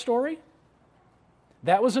remember that story?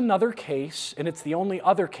 That was another case, and it's the only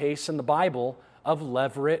other case in the Bible, of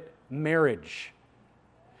levirate marriage.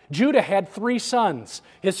 Judah had 3 sons.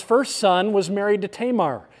 His first son was married to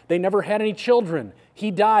Tamar. They never had any children. He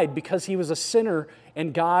died because he was a sinner,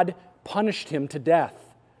 and God punished him to death.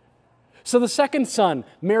 So the second son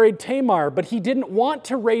married Tamar, but he didn't want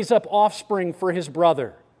to raise up offspring for his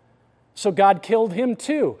brother. So God killed him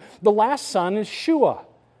too. The last son is Shua.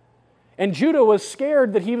 And Judah was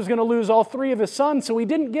scared that he was going to lose all 3 of his sons, so he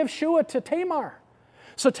didn't give Shua to Tamar.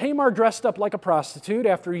 So Tamar dressed up like a prostitute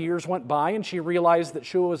after years went by, and she realized that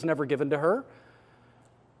Shua was never given to her.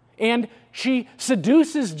 And she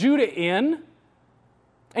seduces Judah in,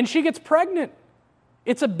 and she gets pregnant.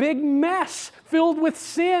 It's a big mess filled with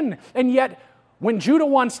sin. And yet, when Judah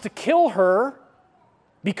wants to kill her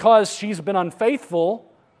because she's been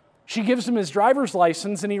unfaithful, she gives him his driver's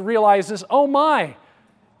license, and he realizes, oh my,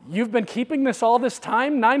 you've been keeping this all this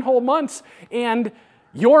time, 9 whole months, and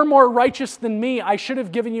you're more righteous than me. I should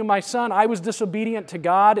have given you my son. I was disobedient to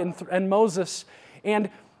God and Moses. And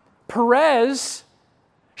Perez,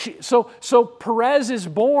 so Perez is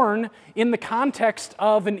born in the context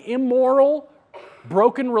of an immoral,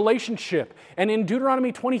 broken relationship. And in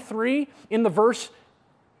Deuteronomy 23, in the verse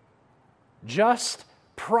just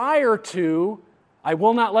prior to, I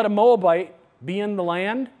will not let a Moabite be in the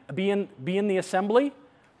land, be in the assembly,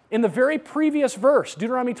 in the very previous verse,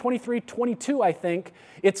 Deuteronomy 23:22, I think,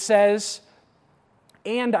 it says,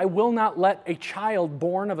 and I will not let a child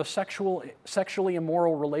born of a sexually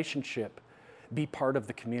immoral relationship be part of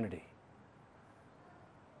the community.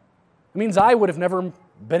 It means I would have never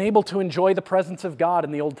been able to enjoy the presence of God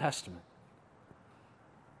in the Old Testament.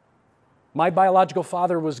 My biological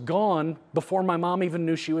father was gone before my mom even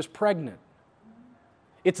knew she was pregnant.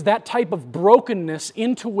 It's that type of brokenness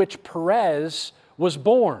into which Perez was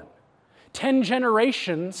born. 10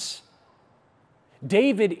 generations,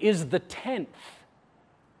 David is the 10th,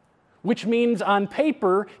 which means on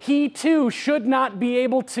paper, he too should not be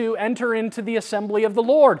able to enter into the assembly of the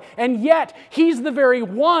Lord. And yet, he's the very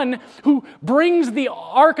one who brings the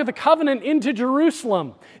Ark of the Covenant into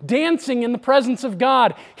Jerusalem, dancing in the presence of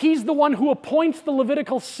God. He's the one who appoints the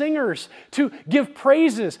Levitical singers to give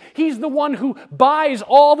praises. He's the one who buys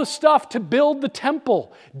all the stuff to build the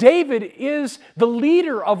temple. David is the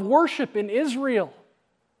leader of worship in Israel.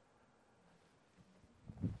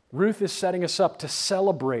 Ruth is setting us up to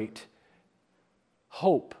celebrate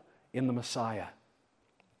hope in the Messiah.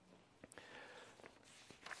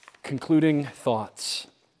 Concluding thoughts.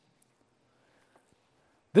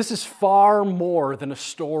 This is far more than a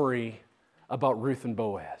story about Ruth and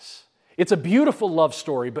Boaz. It's a beautiful love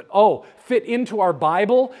story, but fit into our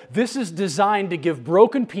Bible, this is designed to give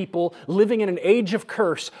broken people living in an age of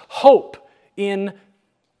curse hope in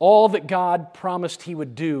all that God promised He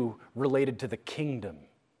would do related to the kingdom.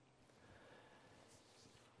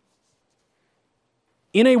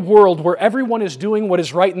 In a world where everyone is doing what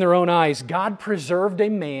is right in their own eyes, God preserved a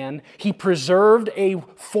man, He preserved a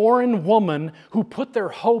foreign woman who put their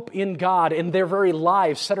hope in God, and their very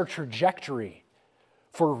lives set a trajectory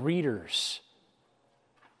for readers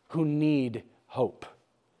who need hope.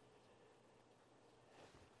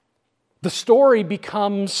 The story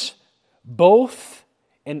becomes both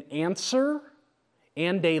an answer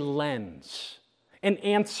and a lens. An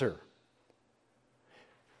answer.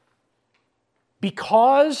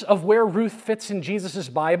 Because of where Ruth fits in Jesus'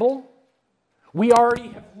 Bible, we already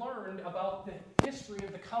have learned about the history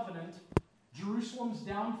of the covenant Jerusalem's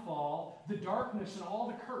downfall, the darkness and all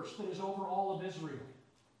the curse that is over all of Israel.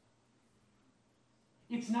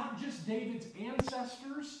 It's not just David's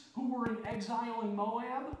ancestors who were in exile in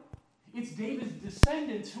Moab. It's David's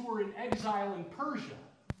descendants who were in exile in Persia.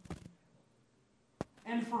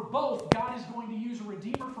 And for both, God is going to use a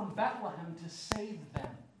redeemer from Bethlehem to save them.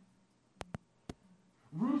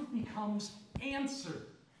 Ruth becomes answer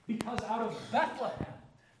because out of Bethlehem,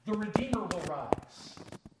 the Redeemer will rise.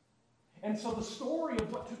 And so the story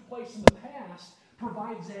of what took place in the past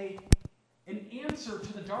provides an answer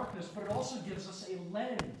to the darkness, but it also gives us a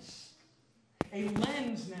lens. A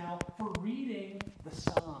lens now for reading the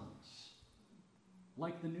Psalms,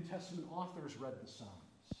 like the New Testament authors read the Psalms.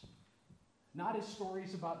 Not as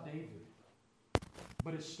stories about David,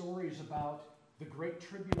 but as stories about the great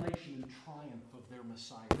tribulation and triumph of their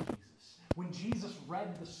Messiah, Jesus. When Jesus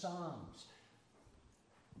read the Psalms,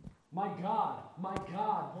 my God,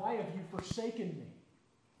 why have you forsaken me?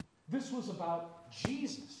 This was about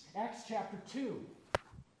Jesus. Acts chapter 2.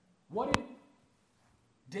 What did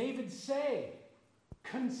David say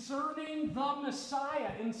concerning the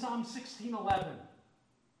Messiah in Psalm 16:11?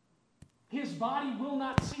 His body will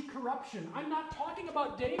not see corruption. I'm not talking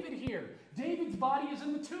about David here. David's body is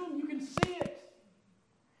in the tomb. You can see it.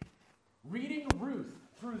 Reading Ruth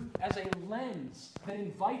as a lens that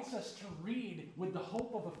invites us to read with the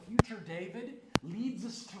hope of a future David leads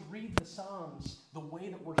us to read the Psalms the way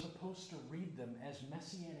that we're supposed to read them as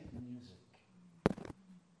messianic music.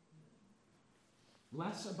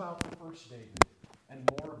 Less about the first David and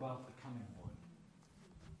more about the coming one.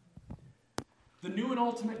 The new and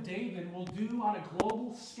ultimate David will do on a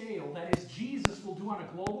global scale, that is, Jesus will do on a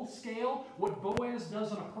global scale what Boaz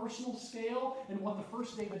does on a personal scale and what the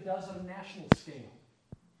first David does on a national scale.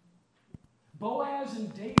 Boaz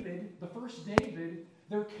and David, the first David,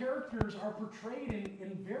 their characters are portrayed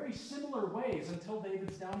in very similar ways until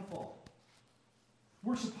David's downfall.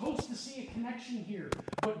 We're supposed to see a connection here,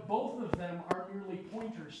 but both of them are merely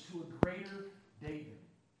pointers to a greater David.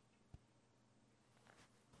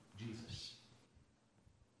 Jesus.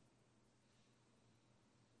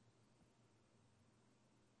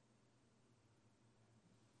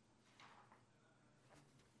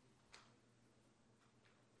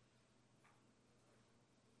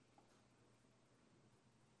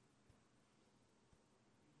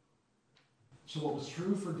 So what was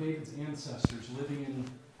true for David's ancestors living in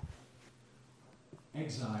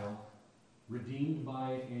exile, redeemed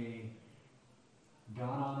by a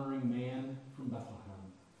God-honoring man from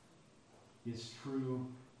Bethlehem, is true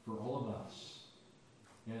for all of us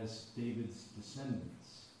as David's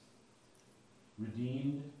descendants,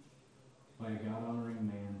 redeemed by a God-honoring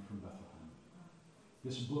man from Bethlehem.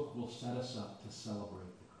 This book will set us up to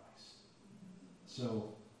celebrate the Christ.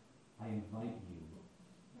 So I invite you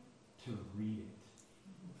to read it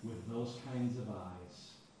with those kinds of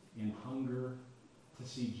eyes and hunger to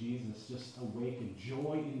see Jesus just awaken,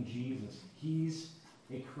 joy in Jesus. He's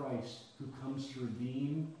a Christ who comes to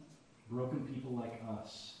redeem broken people like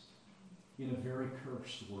us in a very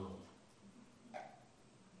cursed world.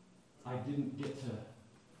 I didn't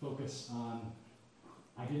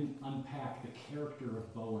unpack the character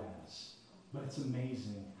of Boaz, but it's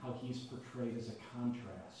amazing how he's portrayed as a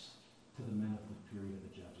contrast to the men of the period of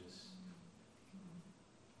the Judges.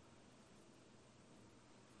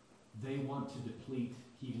 They want to deplete,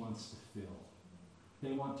 he wants to fill.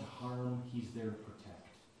 They want to harm, he's there to protect.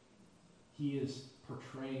 He is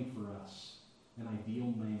portraying for us an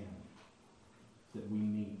ideal man that we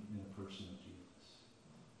meet in the person of Jesus.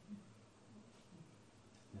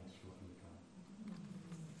 Thanks for letting me come.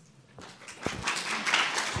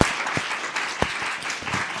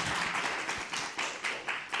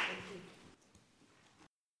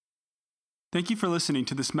 Thank you for listening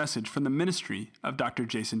to this message from the ministry of Dr.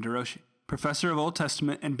 Jason DeRouchie, Professor of Old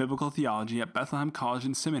Testament and Biblical Theology at Bethlehem College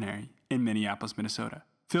and Seminary in Minneapolis, Minnesota.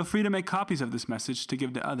 Feel free to make copies of this message to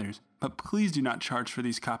give to others, but please do not charge for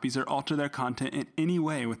these copies or alter their content in any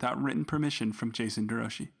way without written permission from Jason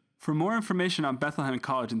DeRouchie. For more information on Bethlehem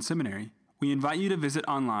College and Seminary, we invite you to visit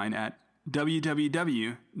online at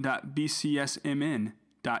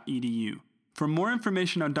www.bcsmn.edu. For more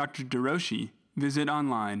information on Dr. DeRouchie, visit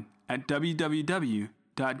online at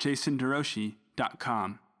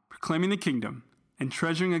www.jasonderouchie.com. Proclaiming the kingdom and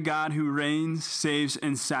treasuring a God who reigns, saves,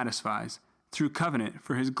 and satisfies through covenant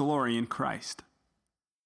for his glory in Christ.